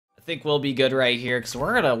I think we'll be good right here because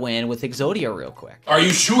we're gonna win with EXODIA real quick. Are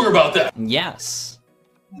you sure about that? Yes.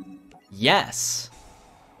 Yes.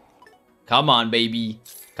 Come on, baby.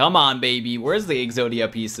 Come on, baby. Where's the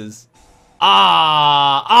EXODIA pieces?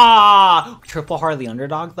 Triple Harley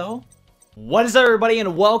underdog, though? What is up, everybody,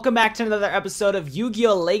 and welcome back to another episode of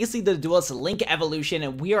Yu-Gi-Oh! Legacy the Duelist Link Evolution,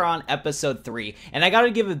 and we are on episode 3. And I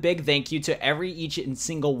gotta give a big thank you to each and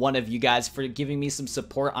single one of you guys for giving me some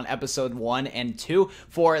support on episode 1 and 2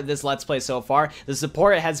 for this Let's Play so far. The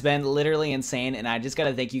support has been literally insane, and I just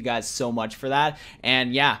gotta thank you guys so much for that.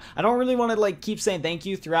 And yeah, I don't really want to like keep saying thank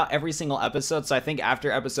you throughout every single episode, so I think after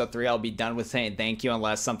episode 3 I'll be done with saying thank you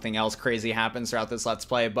unless something else crazy happens throughout this Let's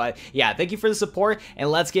Play. But yeah, thank you for the support, and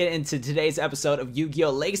let's get into today's episode of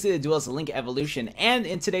Yu-Gi-Oh! Legacy the Duelist Link Evolution. And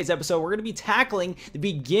in today's episode, we're going to be tackling the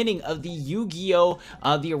beginning of the Yu-Gi-Oh!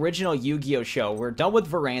 The original Yu-Gi-Oh! Show. We're done with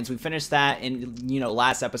Vrains. We finished that in,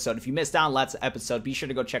 last episode. If you missed out on last episode, be sure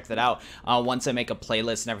to go check that out once I make a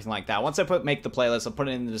playlist and everything like that. Once I make the playlist, I'll put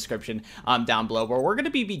it in the description down below. But we're going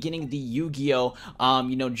to be beginning the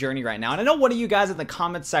Yu-Gi-Oh! Journey right now. And I know one of you guys in the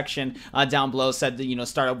comment section down below said to,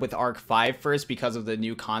 start up with Arc 5 first because of the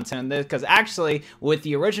new content in this. Because actually, with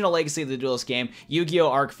the original Legacy of the Duelist game, Yu-Gi-Oh!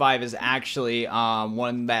 Arc 5 is actually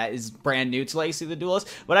one that is brand new to Legacy of the Duelist,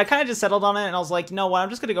 but I kind of just settled on it, and I was like, you know what, I'm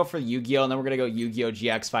just going to go for Yu-Gi-Oh! And then we're going to go Yu-Gi-Oh!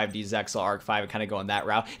 GX 5D Zexal Arc 5 and kind of go in that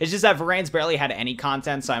route. It's just that Vrains barely had any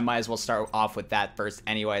content, so I might as well start off with that first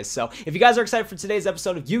anyways. So if you guys are excited for today's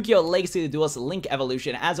episode of Yu-Gi-Oh! Legacy of the Duelist Link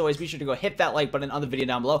Evolution, as always, be sure to go hit that like button on the video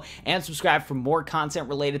down below and subscribe for more content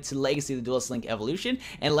related to Legacy of the Duelist Link Evolution,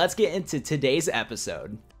 and let's get into today's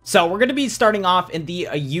episode. So we're going to be starting off in the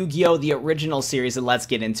Yu-Gi-Oh! The original series, and let's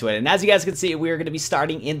get into it. And as you guys can see, we are going to be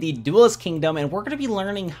starting in the Duelist Kingdom, and we're going to be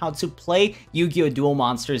learning how to play Yu-Gi-Oh! Duel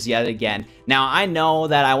Monsters yet again. Now, I know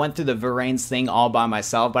that I went through the Vrains thing all by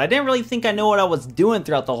myself, but I didn't really think I knew what I was doing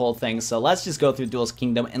throughout the whole thing, so let's just go through Duelist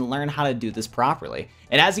Kingdom and learn how to do this properly.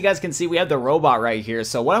 And as you guys can see, we have the robot right here,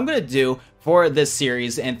 so what I'm going to do for this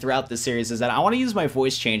series and throughout this series is that I want to use my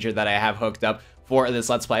voice changer that I have hooked up for this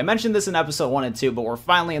Let's Play. I mentioned this in episode 1 and 2, but we're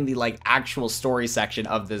finally in the actual story section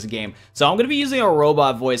of this game. So I'm going to be using a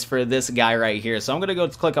robot voice for this guy right here. So I'm going to go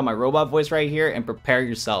click on my robot voice right here and prepare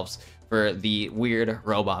yourselves for the weird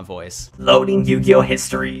robot voice. Loading Yu-Gi-Oh!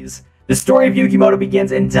 Histories. The story of Yu-Gi-Oh!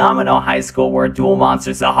 Begins in Domino High School, where Duel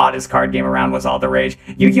Monsters, the hottest card game around, was all the rage.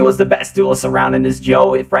 Yu-Gi-Oh! Was the best duelist around, and his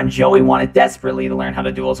friend Joey wanted desperately to learn how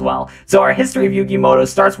to duel as well. So our history of Yu-Gi-Oh!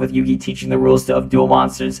 Starts with Yugi teaching the rules of Duel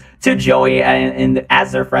Monsters to Joey and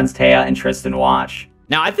as their friends Taya and Tristan watch.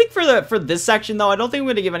 Now, I think for this section, though, I don't think we're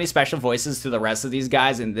going to give any special voices to the rest of these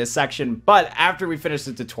guys in this section, but after we finish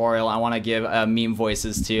the tutorial, I want to give meme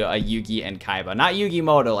voices to Yugi and Kaiba. Not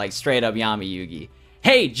Yu-Gi-Moto, like straight up Yami Yugi.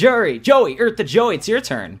 Hey, Joey, Eartha Joey, it's your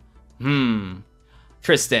turn.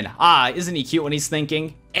 Tristan, isn't he cute when he's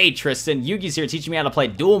thinking? Hey, Tristan, Yugi's here teaching me how to play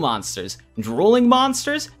Duel Monsters. Drooling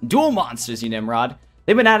Monsters? Duel Monsters, you Nimrod.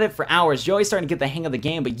 They've been at it for hours. Joey's starting to get the hang of the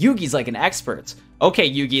game, but Yugi's like an expert.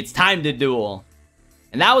 Okay, Yugi, it's time to duel.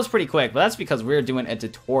 And that was pretty quick, but that's because we're doing a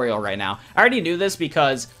tutorial right now. I already knew this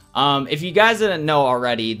because if you guys didn't know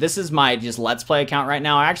already, this is my just Let's Play account right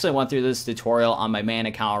now. I actually went through this tutorial on my main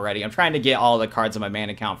account already. I'm trying to get all the cards on my main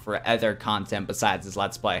account for other content besides this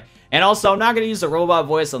Let's Play. And also, I'm not going to use the robot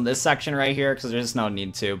voice on this section right here because there's no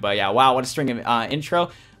need to. But yeah, wow, what a string of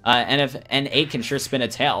intro. N8 can sure spin a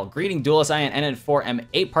tail. Greeting duelists, I am N4, am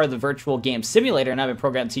 8 part of the virtual game simulator, and I've been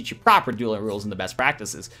programmed to teach you proper dueling rules and the best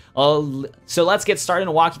practices. So let's get started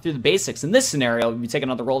and walk you through the basics. In this scenario, we'll be taking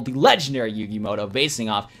on the role of the legendary Yu-Gi-Oh! Facing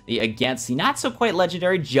off against the not-so-quite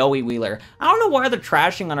legendary Joey Wheeler. I don't know why they're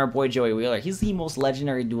trashing on our boy Joey Wheeler. He's the most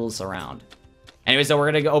legendary duelist around. Anyway, so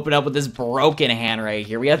we're going to open up with this broken hand right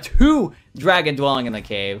here. We have 2 Dragon Dwelling in the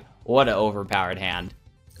Cave. What an overpowered hand.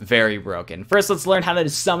 Very broken. First, let's learn how to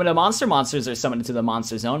summon a monster. Monsters are summoned into the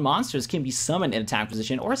monster zone. Monsters can be summoned in attack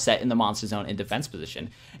position or set in the monster zone in defense position.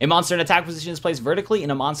 A monster in attack position is placed vertically,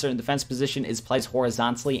 and a monster in defense position is placed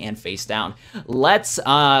horizontally and face down. Let's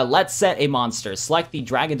set a monster. Select the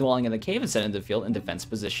Dragon Dwelling in the Cave and set it in the field in defense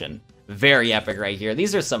position. Very epic right here.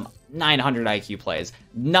 These are some 900 IQ plays.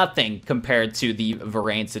 Nothing compared to the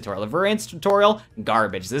Vrains tutorial. The Vrains tutorial,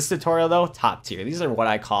 garbage. This tutorial, though, top tier. These are what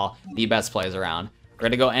I call the best plays around. We're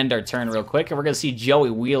going to go end our turn real quick, and we're going to see Joey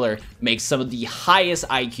Wheeler make some of the highest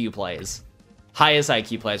IQ plays. Highest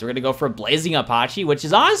IQ plays. We're going to go for Blazing Apache, which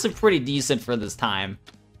is honestly pretty decent for this time.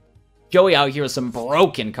 Joey out here with some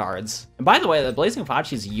broken cards. And by the way, the Blazing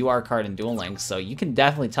Apache is a UR card in Duel Links, so you can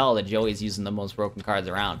definitely tell that Joey's using the most broken cards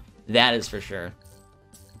around. That is for sure.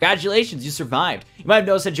 Congratulations, you survived. You might have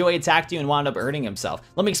noticed that Joey attacked you and wound up hurting himself.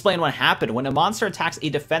 Let me explain what happened. When a monster attacks a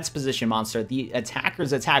defense position monster, the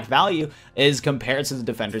attacker's attack value is compared to the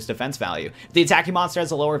defender's defense value. If the attacking monster has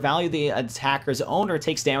a lower value, the attacker's owner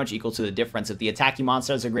takes damage equal to the difference. If the attacking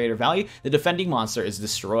monster has a greater value, the defending monster is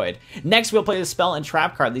destroyed. Next, we'll play the spell and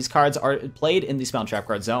trap card. These cards are played in the spell and trap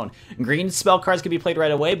card zone. Green spell cards can be played right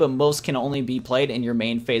away, but most can only be played in your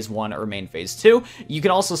main phase 1 or main phase 2. You can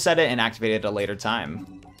also set it and activate it at a later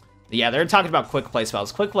time. Yeah, they're talking about quick play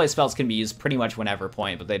spells. Quick play spells can be used pretty much whenever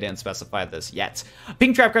point, but they didn't specify this yet.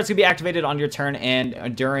 Pink trap cards can be activated on your turn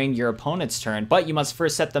and during your opponent's turn, but you must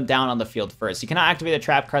first set them down on the field first. You cannot activate a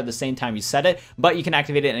trap card the same time you set it, but you can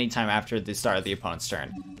activate it anytime after the start of the opponent's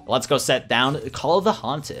turn. Let's go set down Call of the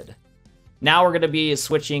Haunted. Now we're going to be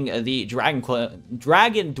switching the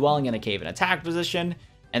dragon dwelling in a cave in attack position,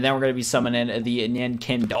 and then we're going to be summoning the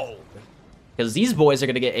Nenkin Dog, because these boys are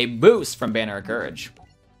going to get a boost from Banner of Courage.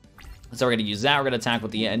 So we're going to use that. We're going to attack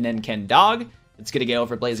with the Nenkin Dog. It's going to get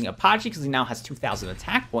over Blazing Apache because he now has 2,000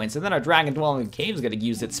 attack points. And then our Dragon Dwelling in the Cave is going to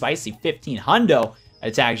use its spicy 15 hundo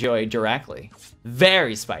attack Joey directly.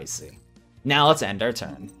 Very spicy. Now let's end our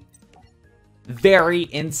turn. Very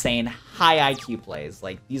insane high IQ plays.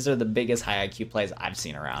 Like, these are the biggest high IQ plays I've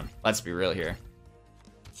seen around. Let's be real here.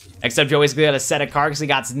 Except Joey's going to set a card because he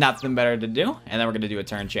got nothing better to do. And then we're going to do a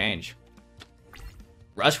turn change.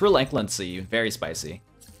 Rush Relentlessly. Very spicy.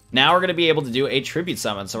 Now we're going to be able to do a tribute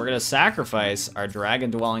summon. So we're going to sacrifice our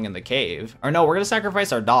dragon dwelling in the cave. Or no, we're going to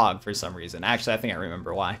sacrifice our dog for some reason. Actually, I think I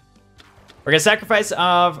remember why. We're going to sacrifice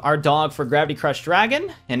our dog for Gravity Crush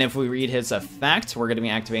Dragon. And if we read his effect, we're going to be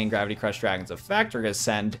activating Gravity Crush Dragon's effect. We're going to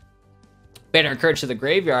send Banner of Courage to the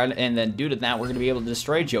graveyard. And then due to that, we're going to be able to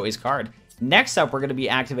destroy Joey's card. Next up, we're going to be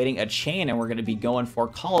activating a chain. And we're going to be going for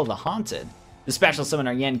Call of the Haunted. The special summon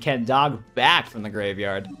our Nenkin Dog back from the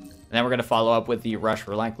graveyard. And then we're going to follow up with the Rush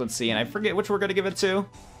Relentlessly, and I forget which we're going to give it to.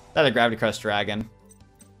 Either Gravity Crush Dragon.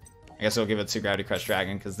 I guess we'll give it to Gravity Crush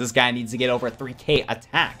Dragon, because this guy needs to get over 3k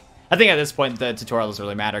attack. I think at this point, the tutorial doesn't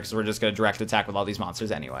really matter, because we're just going to direct attack with all these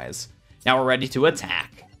monsters anyways. Now we're ready to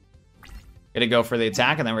attack. Gonna go for the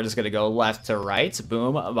attack, and then we're just going to go left to right.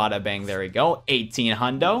 Boom, bada bang, there we go. 18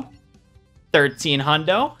 hundo. 13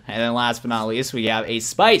 hundo, and then last but not least, we have a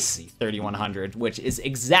spicy 3100, which is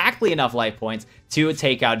exactly enough life points to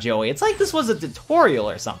take out Joey. It's like this was a tutorial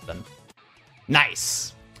or something.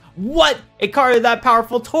 Nice. What? A card that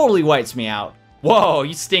powerful totally wipes me out. Whoa,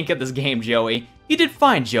 you stink at this game, Joey. You did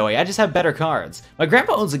fine, Joey. I just have better cards. My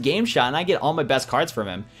grandpa owns a game shop, and I get all my best cards from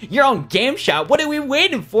him. Your own game shop? What are we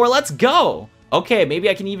waiting for? Let's go. Okay, maybe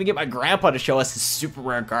I can even get my grandpa to show us his super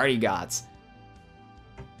rare card he got.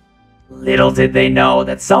 Little did they know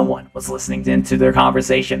that someone was listening into their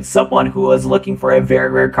conversation. Someone who was looking for a very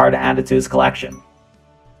rare card to add to his collection.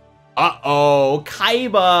 Uh-oh,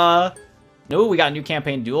 Kaiba. No, we got a new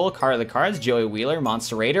campaign duel. Card of the cards, Joey Wheeler,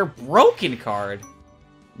 Monster Raider, broken card.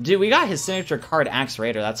 Dude, we got his signature card, Axe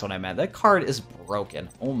Raider. That's what I meant. That card is broken.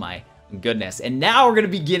 Oh my goodness. And now we're going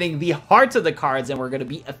to be getting the hearts of the cards, and we're going to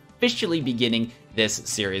be officially beginning this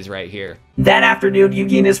series right here. That afternoon,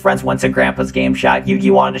 Yugi and his friends went to Grandpa's game shop.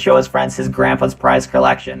 Yugi wanted to show his friends his grandpa's prize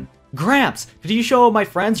collection. Gramps, could you show my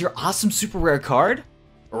friends your awesome super rare card?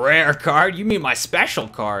 Rare card? You mean my special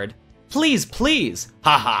card? Please, please.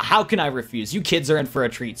 Haha, how can I refuse? You kids are in for a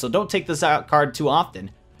treat, so don't take this card too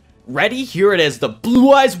often. Ready? Here it is, the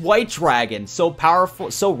Blue Eyes White Dragon. So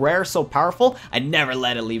powerful, so rare, so powerful, I never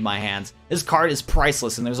let it leave my hands. This card is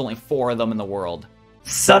priceless, and there's only 4 of them in the world.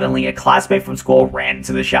 Suddenly, a classmate from school ran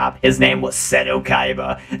into the shop. His name was Seto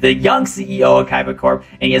Kaiba, the young CEO of Kaiba Corp,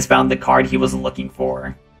 and he has found the card he was looking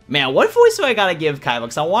for. Man, what voice do I gotta give Kaiba?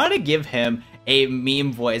 Because I wanted to give him a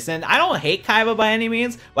meme voice, and I don't hate Kaiba by any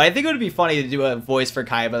means, but I think it would be funny to do a voice for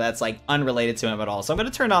Kaiba that's like unrelated to him at all. So I'm gonna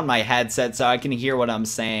turn on my headset so I can hear what I'm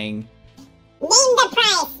saying. Name the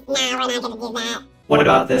price! No, we're not gonna do that. What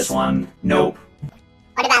about this one? Nope.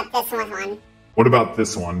 What about this one? What about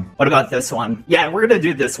this one? What about this one? Yeah, we're gonna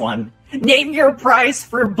do this one. Name your price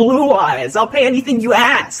for Blue Eyes. I'll pay anything you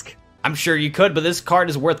ask. I'm sure you could, but this card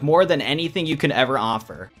is worth more than anything you can ever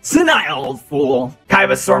offer. Senile, old fool!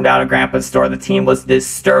 Kaiba stormed out of Grandpa's store. The team was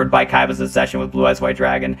disturbed by Kaiba's obsession with Blue Eyes White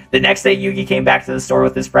Dragon. The next day, Yugi came back to the store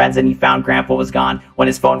with his friends, and he found Grandpa was gone. When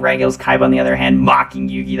his phone rang, it was Kaiba on the other hand, mocking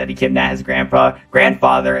Yugi that he kidnapped his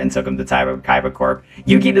grandfather and took him to Kaiba Corp.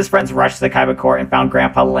 Yugi and his friends rushed to the Kaiba Corp and found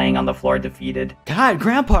Grandpa laying on the floor defeated. God,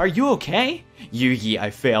 Grandpa, are you okay? Yugi,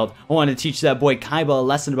 I failed. I wanted to teach that boy Kaiba a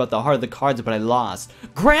lesson about the heart of the cards, but I lost.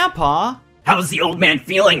 Grandpa! How's the old man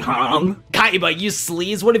feeling, Hum? Kaiba, you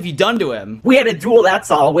sleaze, what have you done to him? We had a duel, that's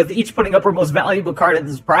all, with each putting up her most valuable card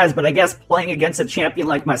as the prize, but I guess playing against a champion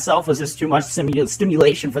like myself was just too much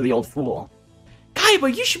stimulation for the old fool.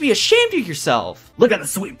 Kaiba, you should be ashamed of yourself. Look at the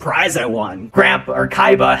sweet prize I won.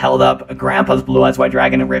 Kaiba held up Grandpa's Blue Eyes White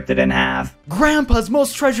Dragon and ripped it in half. Grandpa's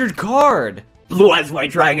most treasured card. Blue Eyes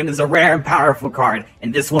White Dragon is a rare and powerful card,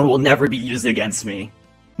 and this one will never be used against me.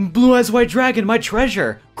 Blue Eyes White Dragon, my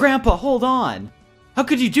treasure. Grandpa, hold on. How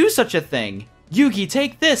could you do such a thing? Yugi,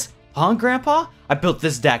 take this. Huh, Grandpa? I built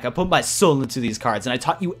this deck, I put my soul into these cards, and I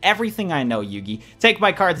taught you everything I know, Yugi. Take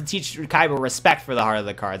my cards and teach Kaiba respect for the heart of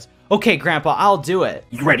the cards. Okay, Grandpa, I'll do it.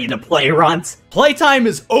 You ready to play, Runt? Playtime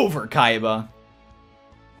is over, Kaiba.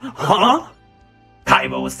 Huh?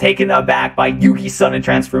 Kaiba was taken aback by Yugi's sudden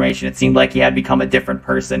transformation. It seemed like he had become a different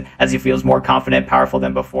person, as he feels more confident and powerful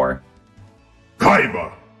than before.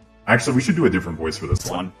 Kaiba! Actually, we should do a different voice for this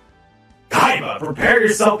one. Kaiba, prepare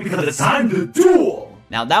yourself because it's time to duel!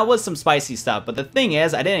 Now that was some spicy stuff, but the thing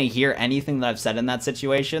is, I didn't hear anything that I've said in that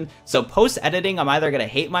situation, so post-editing, I'm either gonna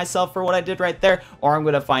hate myself for what I did right there, or I'm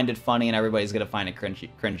gonna find it funny and everybody's gonna find it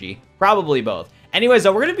cringy. Probably both. Anyways,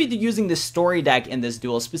 though, we're gonna be using this story deck in this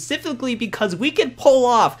duel, specifically because we can pull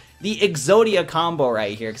off the EXODIA combo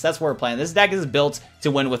right here, because that's what we're playing. This deck is built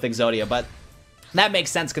to win with EXODIA, but that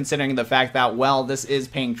makes sense considering the fact that, well, this is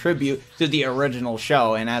paying tribute to the original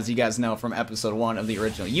show, and as you guys know from episode 1 of the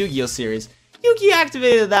original Yu-Gi-Oh series, Yugi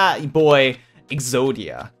activated that boy,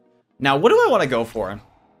 EXODIA. Now, what do I want to go for?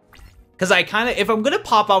 Because if I'm going to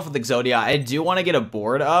pop off with EXODIA, I do want to get a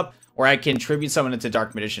board up where I can tribute someone into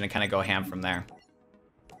Dark Magician and kind of go ham from there.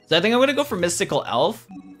 So I think I'm going to go for Mystical Elf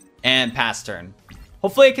and pass turn.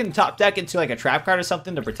 Hopefully I can top deck into like a trap card or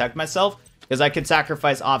something to protect myself, because I could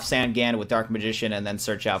sacrifice off Sangan with Dark Magician and then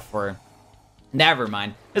search out for... Never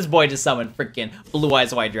mind. This boy just summoned freaking Blue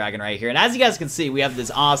Eyes White Dragon right here. And as you guys can see, we have this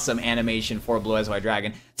awesome animation for Blue Eyes White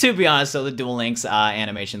Dragon. To be honest, so the Duel Links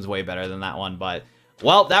animation's way better than that one. But,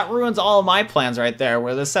 well, that ruins all of my plans right there,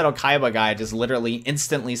 where this Seto Kaiba guy just literally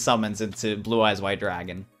instantly summons into Blue Eyes White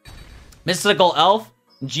Dragon. Mystical Elf,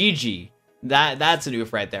 GG. That's a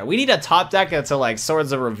noof right there. We need a top deck to, like,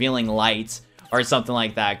 Swords of Revealing Light or something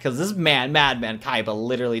like that. Because this madman Kaiba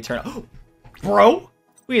literally turned... Oh, bro!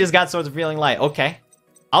 We just got Swords of Revealing Light. Okay.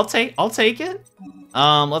 I'll take it.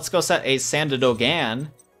 Let's go set a Sandadogan and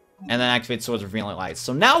then activate Swords of Revealing Light.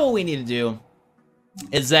 So now what we need to do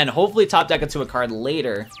is then hopefully top deck into a card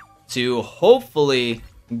later to hopefully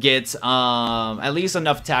get at least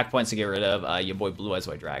enough attack points to get rid of your boy Blue Eyes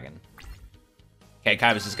White Dragon. Okay,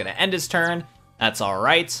 Kaiba's just gonna end his turn. That's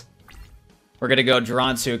alright. We're gonna go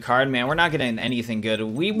draw into a card. Man, we're not getting anything good.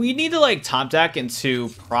 We need to, like, top deck into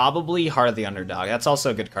probably Heart of the Underdog. That's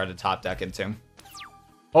also a good card to top deck into.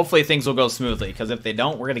 Hopefully things will go smoothly, because if they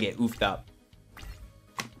don't, we're gonna get oofed up.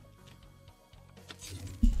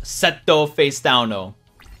 Seto face downo.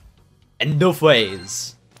 And no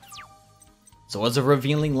phase. Swords of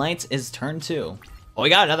Revealing Light is turn 2. Oh, we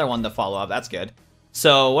got another one to follow up. That's good.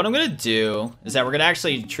 So what I'm going to do is that we're going to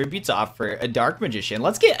actually tribute to offer a Dark Magician.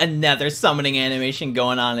 Let's get another summoning animation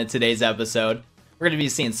going on in today's episode. We're going to be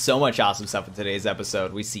seeing so much awesome stuff in today's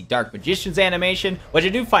episode. We see Dark Magician's animation, which I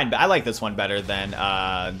do find, I like this one better than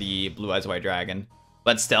the Blue Eyes White Dragon.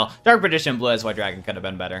 But still, Dark Magician and Blue Eyes White Dragon could have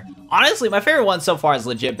been better. Honestly, my favorite one so far is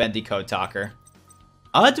legit been Decode Talker.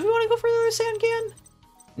 Do we want to go for the Sangan?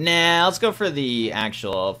 Nah, let's go for the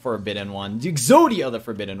actual Forbidden one. The EXODIA, the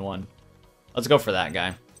Forbidden one. Let's go for that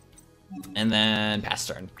guy. And then pass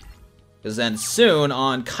turn. Because then soon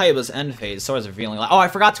on Kaiba's end phase, Swords of Revealing Light. Oh, I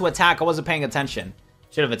forgot to attack. I wasn't paying attention.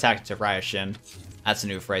 Should have attacked to Ryoshin. That's a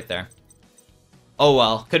noof right there. Oh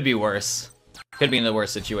well, could be worse. Could be in the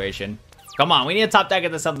worst situation. Come on, we need to top deck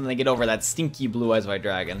into something to get over that stinky Blue Eyes White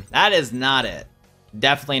Dragon. That is not it.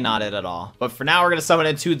 Definitely not it at all. But for now, we're going to summon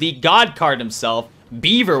into the God card himself,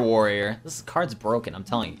 Beaver Warrior. This card's broken, I'm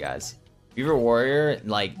telling you guys. Beaver Warrior,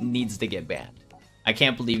 like, needs to get banned. I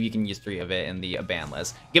can't believe you can use 3 of it in the ban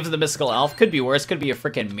list. Give the Mystical Elf. Could be worse. Could be a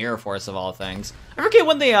freaking Mirror Force of all things. I forget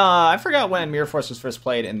when they, I forgot when Mirror Force was first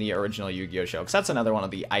played in the original Yu-Gi-Oh show, because that's another one of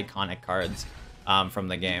the iconic cards from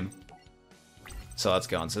the game. So let's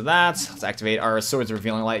go into that. Let's activate our Swords of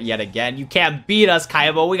Revealing Light yet again. You can't beat us,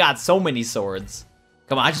 Kaiba. We got so many swords.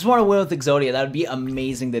 Come on, I just want to win with EXODIA. That would be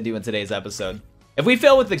amazing to do in today's episode. If we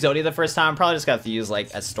fail with EXODIA the first time, I'm probably just gonna have to use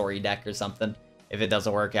like a story deck or something if it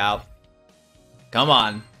doesn't work out. Come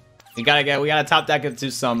on. We gotta top deck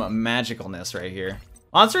into some magicalness right here.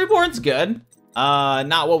 Monster Reborn's good.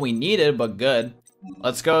 Not what we needed, but good.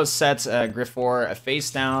 Let's go set Griffor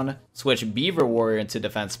face down, switch Beaver Warrior into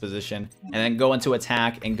defense position, and then go into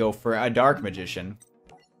attack and go for a Dark Magician.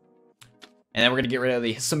 And then we're gonna get rid of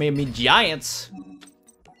the Hisumemi Giants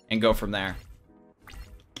and go from there.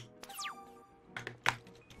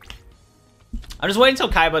 I'm just waiting until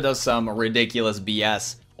Kaiba does some ridiculous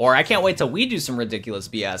BS. Or I can't wait till we do some ridiculous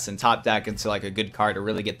BS and top deck into like a good card to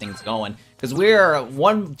really get things going. Because we're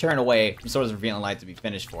one turn away from Swords of Revealing Light to be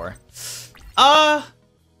finished for.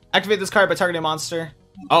 Activate this card by targeting a monster.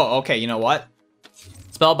 Oh, okay, you know what?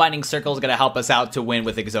 Spellbinding Circle is gonna help us out to win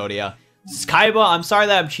with EXODIA. Kaiba, I'm sorry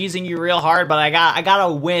that I'm cheesing you real hard, but I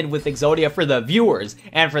gotta win with EXODIA for the viewers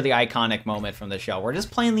and for the iconic moment from the show. We're just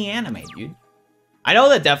playing the anime, dude. I know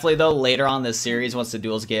that definitely, though, later on this series, once the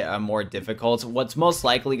duels get more difficult, what's most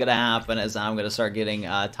likely going to happen is I'm going to start getting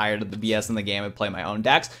tired of the BS in the game and play my own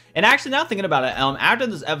decks. And actually, now thinking about it, after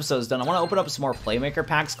this episode is done, I want to open up some more Playmaker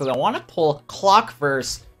packs because I want to pull Clock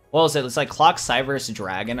versus, what was it? It's like Clock Cyverse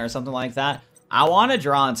Dragon or something like that. I want to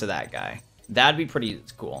draw into that guy. That'd be pretty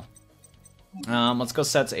cool. Let's go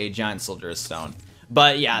set a Giant Soldier of Stone.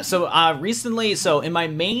 But yeah, so recently, so in my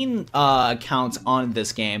main account on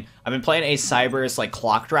this game, I've been playing a Cyberse like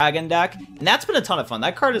Clock Dragon deck, and that's been a ton of fun.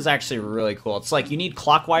 That card is actually really cool. It's like you need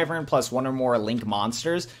Clock Wyvern plus one or more Link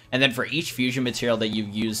monsters, and then for each fusion material that you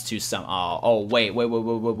use to some. Oh wait.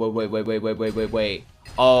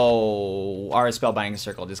 Oh, our Spellbinding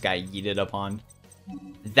Circle just got yeeted upon.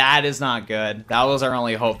 That is not good. That was our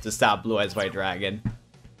only hope to stop Blue Eyes White Dragon.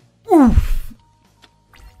 Oof.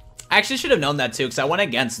 I actually should have known that too, because I went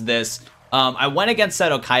against this. I went against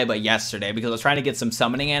Seto Kaiba yesterday because I was trying to get some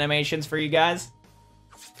summoning animations for you guys.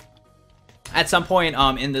 At some point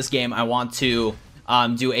in this game, I want to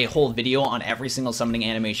do a whole video on every single summoning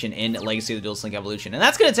animation in Legacy of the Duelist Link Evolution. And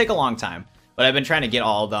that's going to take a long time, but I've been trying to get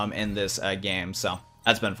all of them in this game, so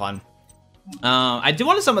that's been fun. I do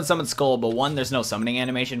want to summon Skull, but one, there's no summoning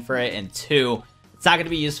animation for it, and two, it's not going to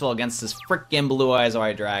be useful against this freaking Blue Eyes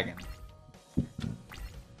White Dragon.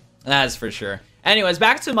 That's for sure. Anyways,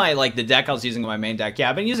 back to my, the deck I was using in my main deck.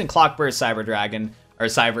 Yeah, I've been using Clockburst Cyber Dragon, or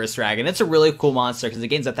Cyverse Dragon. It's a really cool monster because it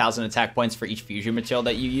gains 1,000 attack points for each fusion material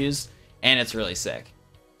that you use, and it's really sick.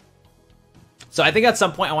 So I think at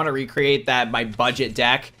some point I want to recreate my budget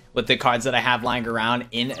deck with the cards that I have lying around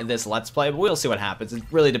in this Let's Play, but we'll see what happens. It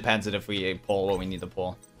really depends on if we pull what we need to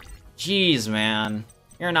pull. Jeez, man.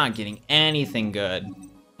 You're not getting anything good.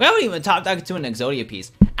 We haven't even top decked to an EXODIA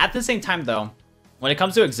piece. At the same time, though, when it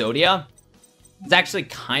comes to EXODIA, it's actually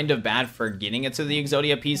kind of bad for getting it to the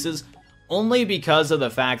EXODIA pieces, only because of the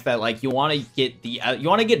fact that you want to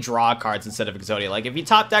get draw cards instead of EXODIA. Like if you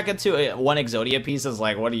top deck it to one EXODIA piece, is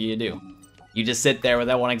like, what do? You just sit there with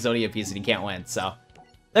that one EXODIA piece and you can't win. So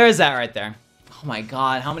there's that right there. Oh my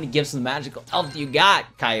god, how many gifts of magical elf do you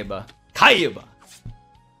got, Kaiba? Kaiba!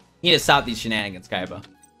 You need to stop these shenanigans, Kaiba.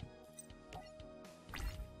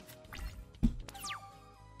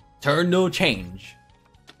 Turn no change.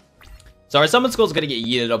 So our summon skull is gonna get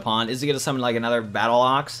yeeted upon. Is he gonna summon another battle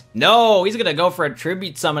ox? No, he's gonna go for a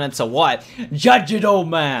tribute summon into what? Judge it, old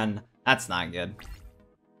man. That's not good.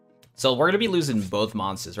 So we're gonna be losing both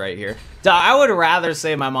monsters right here. I would rather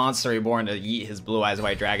say my monster reborn to yeet his Blue Eyes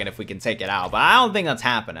White Dragon if we can take it out, but I don't think that's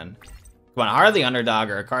happening. Come on, Heart the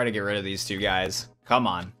Underdog or a card to get rid of these two guys. Come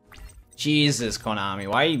on. Jesus, Konami,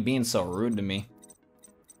 why are you being so rude to me?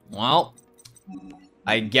 Well,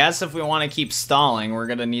 I guess if we want to keep stalling, we're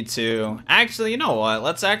gonna need to... Actually, you know what?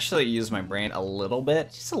 Let's actually use my brain a little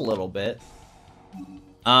bit. Just a little bit.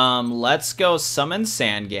 Let's go summon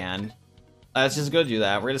Sangan. Let's just go do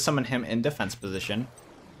that. We're gonna summon him in defense position.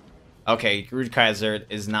 Okay, Groot Kaiser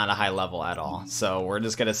is not a high level at all. So we're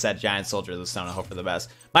just gonna set Giant Soldier of the Stone and hope for the best.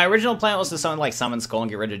 My original plan was to summon Skull and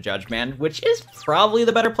get rid of Judge Man, which is probably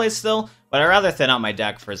the better play still. But I'd rather thin out my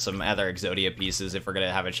deck for some other EXODIA pieces if we're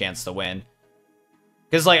gonna have a chance to win.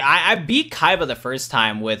 Because, I beat Kaiba the first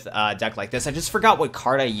time with a deck like this. I just forgot what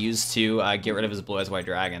card I used to get rid of his Blue Eyes White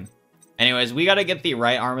Dragon. Anyways, we gotta get the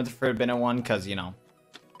right Arm of the Forbidden one, because,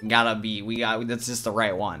 that's just the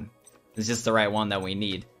right one. It's just the right one that we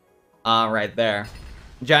need. Right there.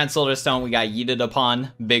 Giant Soldier Stone, we got yeeted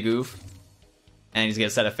upon. Big oof. And he's gonna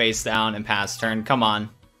set a face down and pass turn. Come on.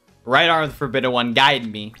 Right Arm of the Forbidden one,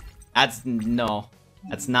 guide me. That's not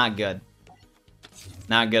good.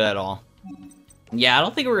 Not good at all. Yeah, I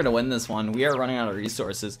don't think we're going to win this one. We are running out of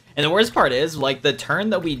resources. And the worst part is, the turn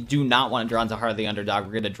that we do not want to draw into Heart of the Underdog,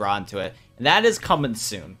 we're going to draw into it. And that is coming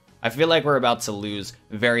soon. I feel like we're about to lose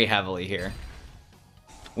very heavily here.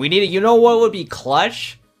 We need it. You know what would be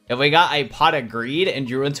clutch? If we got a Pot of Greed and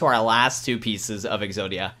drew into our last two pieces of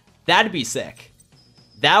EXODIA. That'd be sick.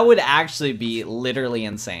 That would actually be literally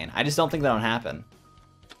insane. I just don't think that'll happen.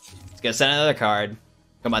 Let's go send another card.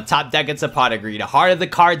 Come on, top deck gets a Pot of Greed. Heart of the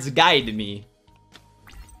Cards guide me.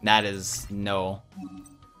 That is no.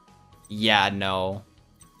 Yeah, no.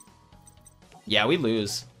 Yeah, we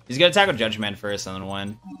lose. He's gonna attack with Judgment first and then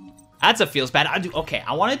win. That's a feels bad. Okay,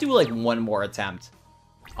 I want to do like one more attempt.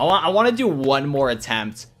 I want to do one more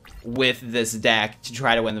attempt with this deck to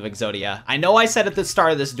try to win the EXODIA. I know I said at the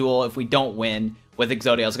start of this duel, if we don't win with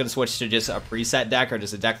EXODIA, I was going to switch to just a preset deck or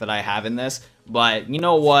just a deck that I have in this. But you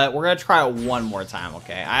know what? We're going to try it one more time,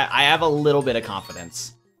 okay? I have a little bit of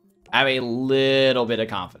confidence. I have a little bit of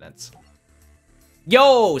confidence.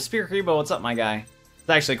 Yo, Spear Kribo, what's up, my guy? It's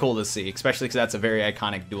actually cool to see, especially because that's a very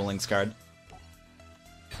iconic Duel Links card.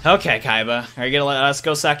 Okay, Kaiba, are you gonna let us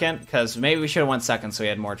go second? Because maybe we should have went second so we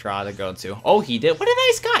had more draw to go to. Oh, he did. What a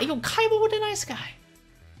nice guy. Yo, Kaiba, what a nice guy.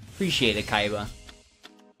 Appreciate it, Kaiba.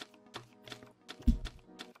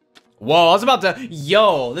 Whoa, I was about to...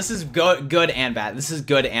 Yo, this is good and bad. This is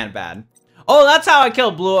good and bad. Oh, that's how I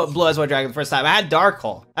killed Blue Eyes White Dragon the first time. I had Dark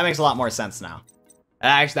Hole. That makes a lot more sense now.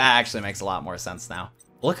 That actually makes a lot more sense now.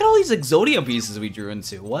 Look at all these EXODIA pieces we drew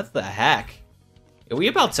into. What the heck? Are we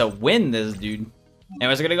about to win this, dude?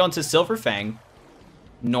 Anyways, we're gonna go into Silver Fang.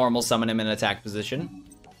 Normal summon him in attack position.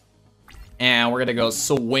 And we're gonna go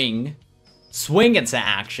swing. Swing into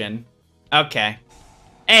action. Okay.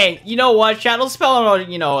 Hey, you know what? Shadow Spell on,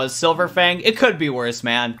 you know, a Silver Fang, it could be worse,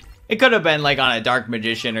 man. It could have been like on a Dark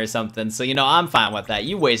Magician or something. So, you know, I'm fine with that.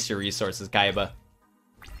 You waste your resources, Kaiba.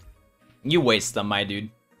 You waste them, my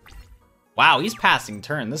dude. Wow, he's passing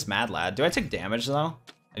turn. This mad lad. Do I take damage, though?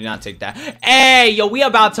 I do not take that. Hey, yo, we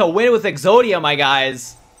about to win with EXODIA, my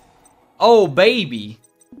guys. Oh, baby.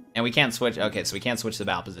 And we can't switch. Okay, so we can't switch the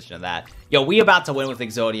battle position of that. Yo, we about to win with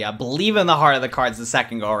EXODIA. Believe in the heart of the cards the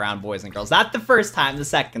second go around, boys and girls. Not the first time, the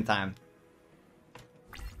second time.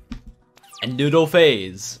 And Noodle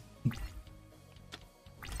Phase.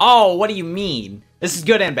 Oh, what do you mean? This is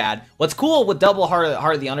good and bad. What's cool with double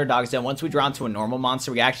Heart of the Underdogs, then once we draw into a normal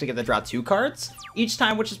monster, we actually get to draw 2 cards each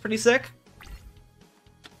time, which is pretty sick.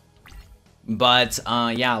 But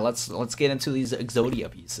yeah, let's get into these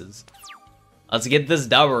EXODIA pieces. Let's get this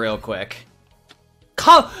double real quick.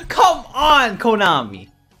 Come on, Konami.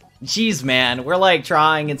 Jeez, man, we're like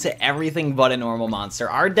trying into everything but a normal monster.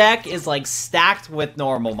 Our deck is like stacked with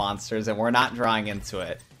normal monsters, and we're not drawing into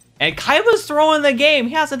it. And Kaiba's throwing the game.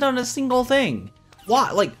 He hasn't done a single thing.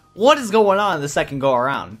 What? Like, what is going on in the second go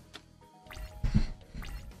around?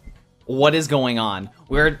 What is going on?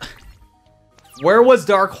 Where was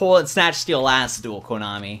Dark Hole and Snatch Steal last duel,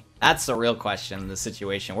 Konami? That's the real question in this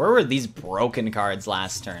situation. Where were these broken cards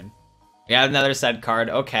last turn? We have another set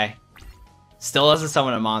card. Okay. Still doesn't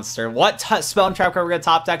summon a monster. What spell and trap card we're gonna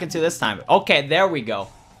top deck into this time? Okay, there we go.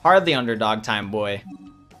 Heart of the Underdog time, boy.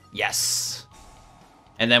 Yes.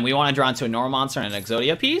 And then we want to draw into a normal monster and an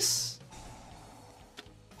EXODIA piece.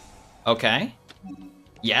 Okay.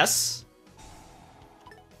 Yes.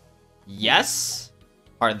 Yes.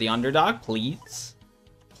 Heart of the Underdog, please.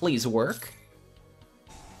 Please work.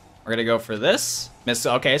 We're gonna go for this. Miss.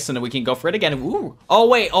 Okay, so then we can go for it again. Ooh. Oh,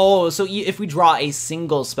 wait. Oh, so if we draw a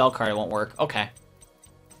single spell card, it won't work. Okay.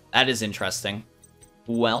 That is interesting.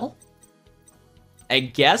 Well, I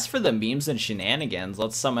guess for the memes and shenanigans,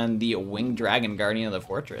 let's summon the Winged Dragon Guardian of the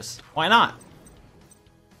Fortress. Why not?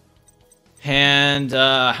 And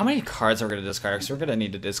how many cards are we gonna discard? Because we're gonna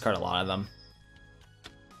need to discard a lot of them.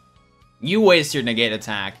 You waste your negate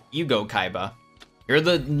attack. You go, Kaiba. You're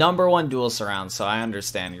the #1 dual surround, so I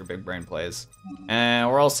understand your big brain plays. And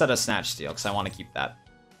we're all set a Snatch Steal, because I want to keep that.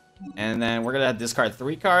 And then we're gonna discard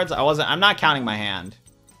 3 cards. I'm not counting my hand.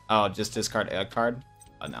 Oh, just discard a card?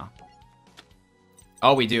 Oh, no.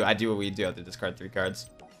 Oh, we do. We do have to discard 3 cards.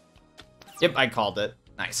 Yep, I called it.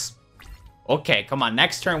 Nice. Okay, come on.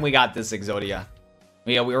 Next turn, we got this EXODIA.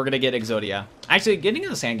 Yeah, we were gonna get EXODIA. Actually, getting in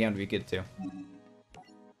the sand game would be good, too.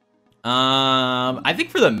 I think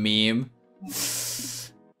for the meme...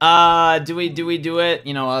 do we do it?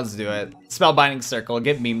 You know, let's do it. Spellbinding Circle.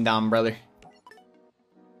 Get memed on, brother.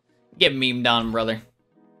 Get memed on, brother.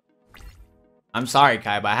 I'm sorry,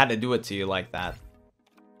 Kaiba. I had to do it to you like that.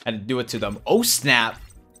 I had to do it to them. Oh, snap.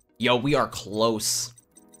 Yo, we are close.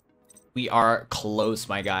 We are close,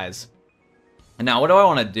 my guys. And now, what do I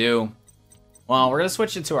want to do? Well, we're going to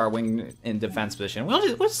switch into our wing in defense position.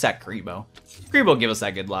 We'll set Kribo. Kribo give us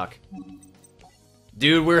that good luck.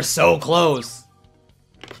 Dude, we're so close.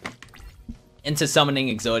 Into summoning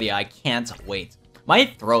EXODIA. I can't wait. My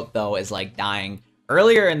throat, though, is like dying.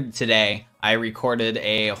 Earlier in today, I recorded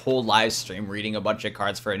a whole live stream reading a bunch of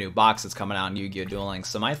cards for a new box that's coming out in Yu-Gi-Oh! Duel Links,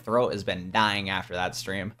 so my throat has been dying after that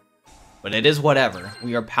stream. But it is whatever.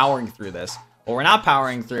 We are powering through this. What we're not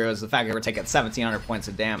powering through is the fact that we're taking 1,700 points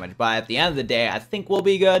of damage, but at the end of the day, I think we'll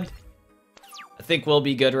be good. I think we'll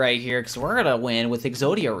be good right here, because we're going to win with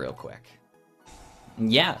EXODIA real quick.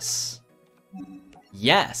 Yes.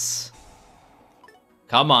 Yes.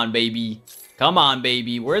 Come on, baby. Come on,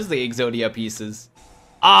 baby. Where's the EXODIA pieces?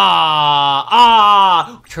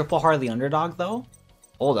 Triple Harley Underdog, though?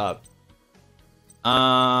 Hold up.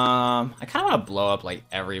 I kind of want to blow up, like,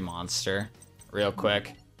 every monster real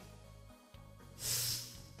quick.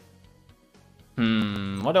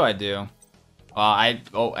 What do I do? I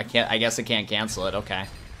can't, I guess I can't cancel it. Okay.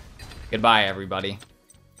 Goodbye, everybody.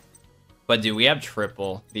 But dude, we have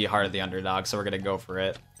triple the Heart of the Underdog, so we're gonna go for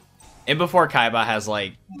it. And before Kaiba has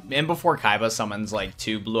like, summons like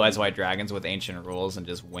 2 Blue Eyes White Dragons with Ancient Rules and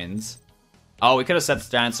just wins. Oh, we could have set the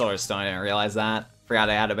Giant Solar Stone. I didn't realize that. Forgot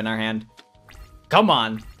I had it in our hand. Come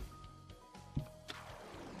on.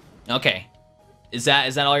 Okay. Is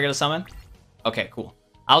that all you're gonna summon? Okay, cool.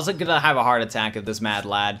 I was gonna have a heart attack if this mad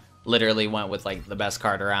lad literally went with like the best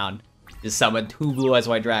card around. Just summon 2 Blue Eyes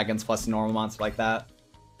White Dragons plus a normal monster like that.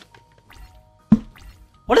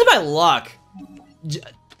 What is my luck?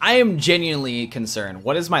 I am genuinely concerned.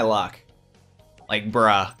 What is my luck? Like,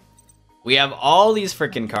 bruh. We have all these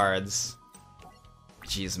freaking cards.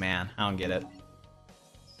 Jeez, man. I don't get it.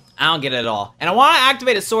 I don't get it at all. And I want to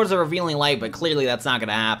activate a Swords of Revealing Light, but clearly that's not going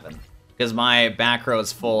to happen. Because my back row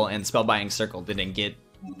is full and Spellbinding Circle didn't get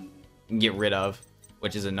rid of.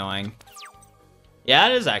 Which is annoying. Yeah,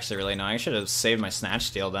 it is actually really annoying. I should have saved my Snatch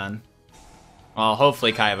Steal then. Well,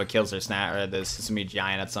 hopefully Kaiba kills her Snatch, or this Sesame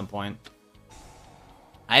Giant at some point.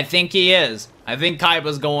 I think he is. I think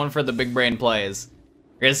Kaiba's going for the big brain plays.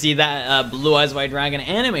 You're gonna see that Blue Eyes White Dragon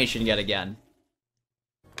animation yet again.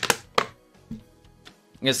 I'm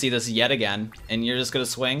gonna see this yet again, and you're just gonna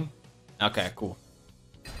swing? Okay, cool.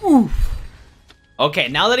 Oof. Okay,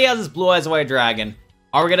 now that he has this Blue Eyes White Dragon,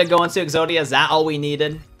 are we gonna go into EXODIA? Is that all we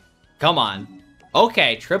needed? Come on.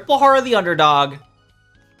 Okay, triple Heart of the Underdog.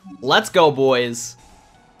 Let's go, boys.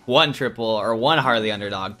 1 triple, or 1 Heart of the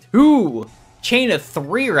Underdog. 2! Chain of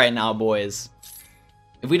 3 right now, boys.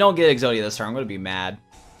 If we don't get EXODIA this turn, I'm gonna be mad.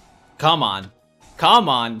 Come on. Come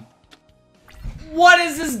on. What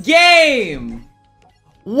is this game?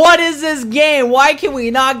 What is this game? Why can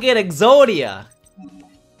we not get EXODIA?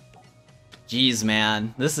 Jeez,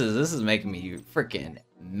 man. This is making me freaking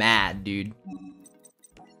mad, dude.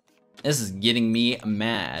 This is getting me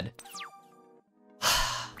mad.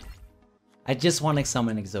 I just want to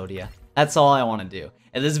summon EXODIA. That's all I want to do.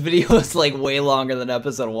 And this video is like way longer than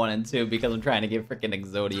episode 1 and 2 because I'm trying to get freaking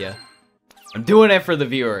EXODIA. I'm doing it for the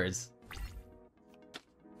viewers.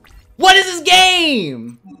 What is this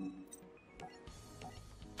game?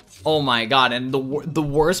 Oh my god, and the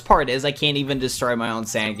worst part is I can't even destroy my own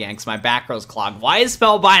Sandgang because my back row's clogged. Why is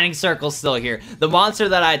Spellbinding Circle still here? The monster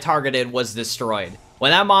that I targeted was destroyed.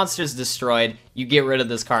 When that monster's destroyed, you get rid of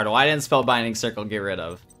this card. Why didn't Spellbinding Circle get rid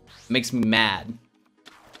of? It makes me mad.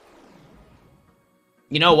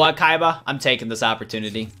 You know what, Kaiba? I'm taking this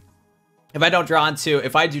opportunity. If I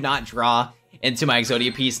do not draw into my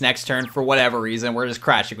EXODIA piece next turn for whatever reason, we're just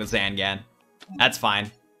crashing with Zangan. That's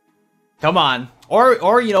fine. Come on.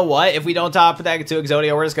 Or you know what? If we don't top attack to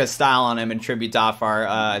EXODIA, we're just gonna style on him and tribute off our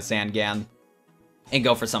Zangan and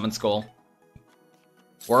go for Summon Skull.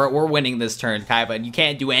 We're winning this turn, Kaiba, and you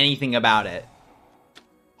can't do anything about it.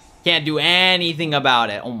 Can't do anything about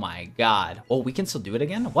it. Oh my god. Oh, we can still do it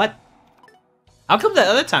again? What? How come the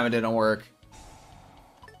other time it didn't work?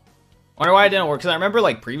 Wonder why it didn't work, because I remember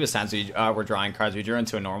like previous times we were drawing cards, we drew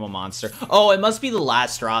into a normal monster. Oh, it must be the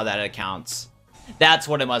last draw that it counts. That's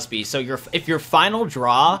what it must be. So if your final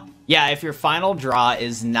draw, yeah, if your final draw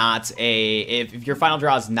is not if your final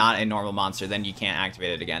draw is not a normal monster, then you can't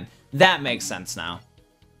activate it again. That makes sense now.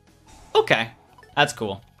 Okay, that's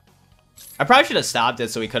cool. I probably should have stopped it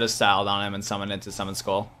so we could have styled on him and summoned it to Summon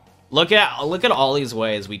Skull. Look at all these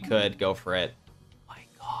ways we could go for it. Oh my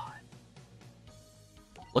god.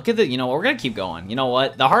 Look at you know what, we're gonna keep going. You know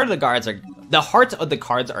what? The hearts of the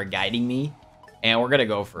cards are guiding me, and we're gonna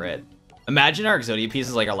go for it. Imagine our EXODIA piece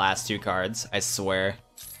is like our last 2 cards. I swear.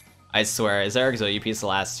 I swear. Is our EXODIA piece the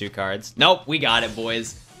last 2 cards? Nope, we got it,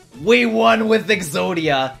 boys. We won with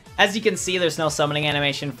EXODIA. As you can see, there's no summoning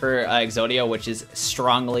animation for EXODIA, which is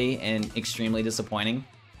strongly and extremely disappointing.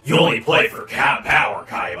 You only play for power,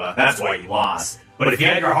 Kaiba. That's why you lost. But if you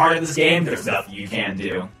had your heart in this game, there's nothing you can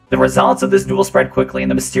do. The results of this duel spread quickly,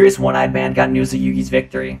 and the mysterious one-eyed man got news of Yugi's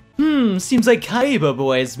victory. Seems like Kaiba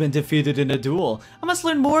boy has been defeated in a duel. I must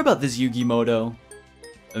learn more about this Yu-Gi Moto.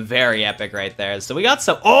 Very epic right there. So we got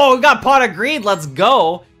we got Pot of Greed, let's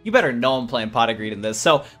go! You better know I'm playing Pot of Greed in this.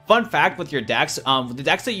 So, fun fact with your decks, with the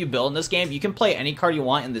decks that you build in this game, you can play any card you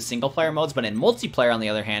want in the single player modes, but in multiplayer, on the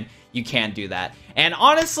other hand, you can't do that. And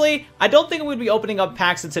honestly, I don't think we'd be opening up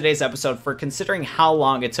packs in today's episode for considering how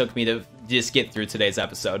long it took me to just get through today's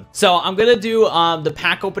episode. So I'm gonna do the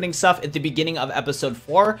pack opening stuff at the beginning of episode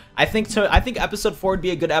 4. I think episode 4 would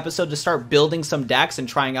be a good episode to start building some decks and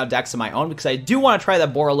trying out decks of my own, because I do want to try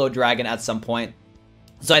that Borolo Dragon at some point.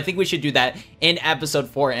 So I think we should do that in episode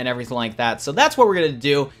 4 and everything like that. So that's what we're going to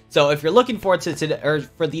do. So if you're looking forward to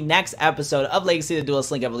for the next episode of Legacy of the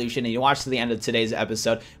Duelist Link Evolution and you watch to the end of today's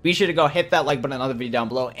episode, be sure to go hit that like button on the video down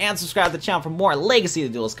below and subscribe to the channel for more Legacy of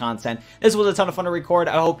the Duelist content. This was a ton of fun to record.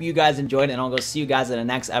 I hope you guys enjoyed it, and I'll go see you guys in the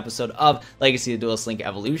next episode of Legacy of the Duelist Link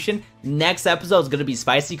Evolution. Next episode is going to be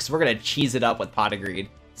spicy because we're going to cheese it up with Pot of Greed.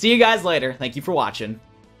 See you guys later. Thank you for watching.